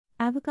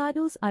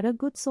Avocados are a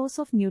good source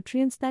of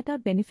nutrients that are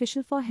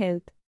beneficial for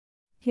health.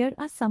 Here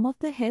are some of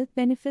the health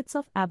benefits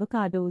of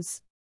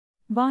avocados.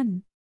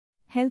 1.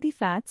 Healthy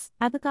fats.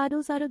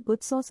 Avocados are a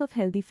good source of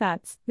healthy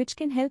fats, which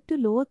can help to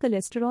lower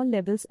cholesterol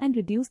levels and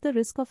reduce the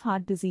risk of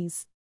heart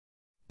disease.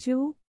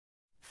 2.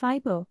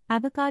 Fiber.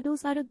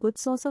 Avocados are a good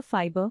source of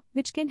fiber,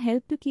 which can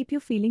help to keep you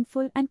feeling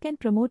full and can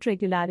promote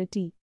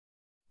regularity.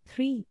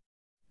 3.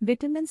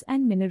 Vitamins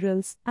and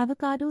minerals.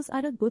 Avocados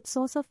are a good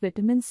source of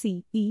vitamin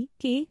C, E,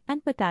 K,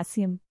 and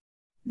potassium.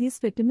 These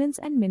vitamins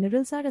and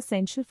minerals are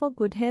essential for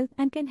good health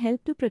and can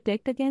help to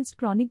protect against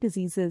chronic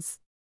diseases.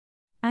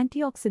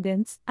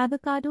 Antioxidants.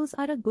 Avocados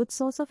are a good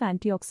source of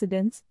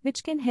antioxidants,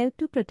 which can help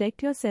to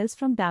protect your cells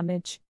from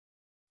damage.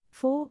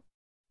 4.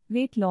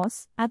 Weight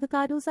loss.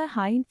 Avocados are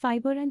high in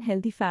fiber and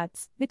healthy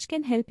fats, which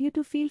can help you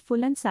to feel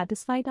full and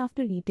satisfied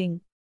after eating.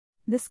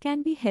 This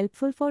can be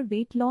helpful for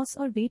weight loss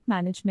or weight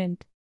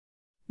management.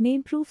 May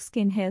improve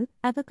skin health.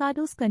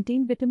 Avocados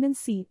contain vitamin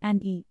C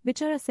and E,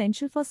 which are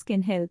essential for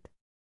skin health.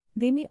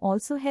 They may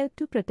also help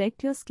to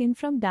protect your skin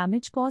from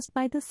damage caused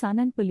by the sun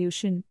and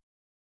pollution.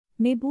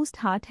 May boost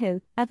heart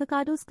health.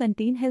 Avocados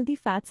contain healthy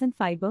fats and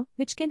fiber,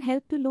 which can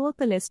help to lower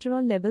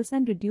cholesterol levels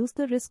and reduce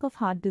the risk of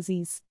heart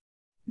disease.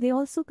 They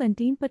also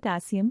contain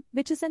potassium,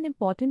 which is an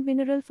important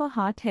mineral for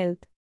heart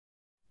health.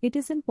 It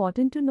is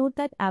important to note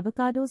that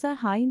avocados are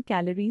high in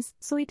calories,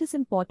 so it is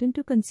important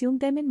to consume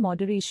them in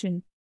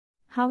moderation.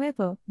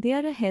 However, they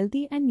are a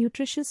healthy and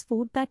nutritious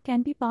food that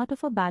can be part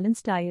of a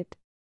balanced diet.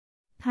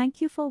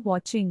 Thank you for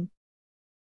watching.